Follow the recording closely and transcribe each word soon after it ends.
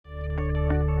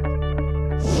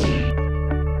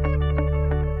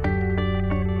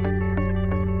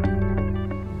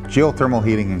Geothermal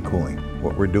heating and cooling.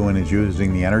 What we're doing is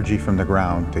using the energy from the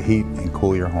ground to heat and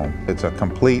cool your home. It's a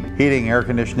complete heating, air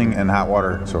conditioning, and hot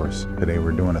water source. Today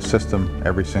we're doing a system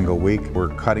every single week. We're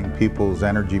cutting people's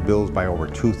energy bills by over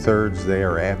 2/3. They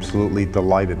are absolutely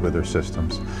delighted with their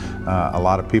systems. A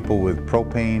lot of people with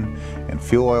propane and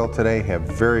fuel oil today have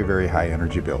very, very high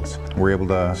energy bills. We're able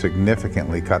to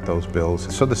significantly cut those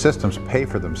bills so the systems pay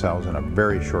for themselves in a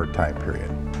very short time period.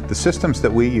 The systems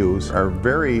that we use are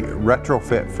very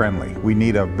retrofit friendly. We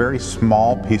need a very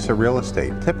small piece of real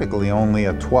estate. Typically only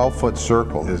a 12-foot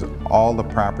circle is all the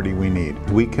property we need.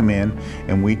 We come in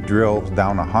and we drill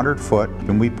down 100 foot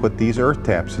and we put these earth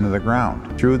taps into the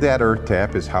ground. Through that earth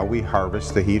tap is how we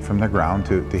harvest the heat from the ground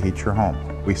to heat your home.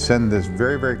 We send this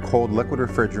very, very cold liquid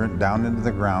refrigerant down into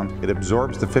the ground. It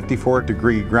absorbs the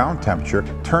 54-degree ground temperature,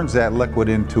 turns that liquid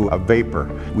into a vapor.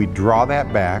 We draw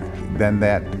that back, then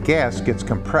that gas gets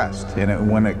compressed. And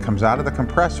when it comes out of the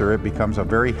compressor, it becomes a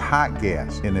very hot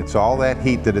gas. And it's all that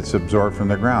heat that it's absorbed from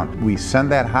the ground. We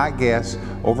send that hot gas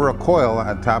over a coil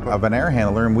on top of an air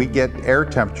handler, and we get air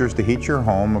temperatures to heat your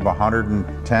home of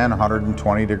 110,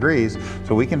 120 degrees,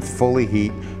 so we can fully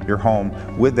heat your home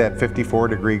with that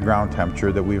 54-degree ground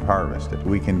temperature that we've harvested.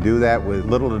 We can do that with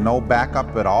little to no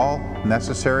backup at all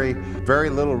necessary, very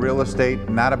little real estate,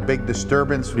 not a big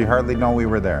disturbance. You hardly know we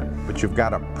were there. But you've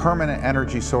got a permanent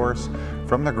energy source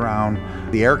from the ground.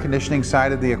 The air conditioning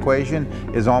side of the equation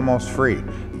is almost free.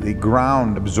 The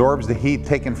ground absorbs the heat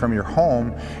taken from your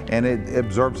home and it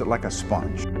absorbs it like a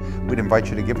sponge. We'd invite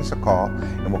you to give us a call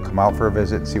and we'll come out for a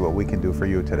visit and see what we can do for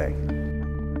you today.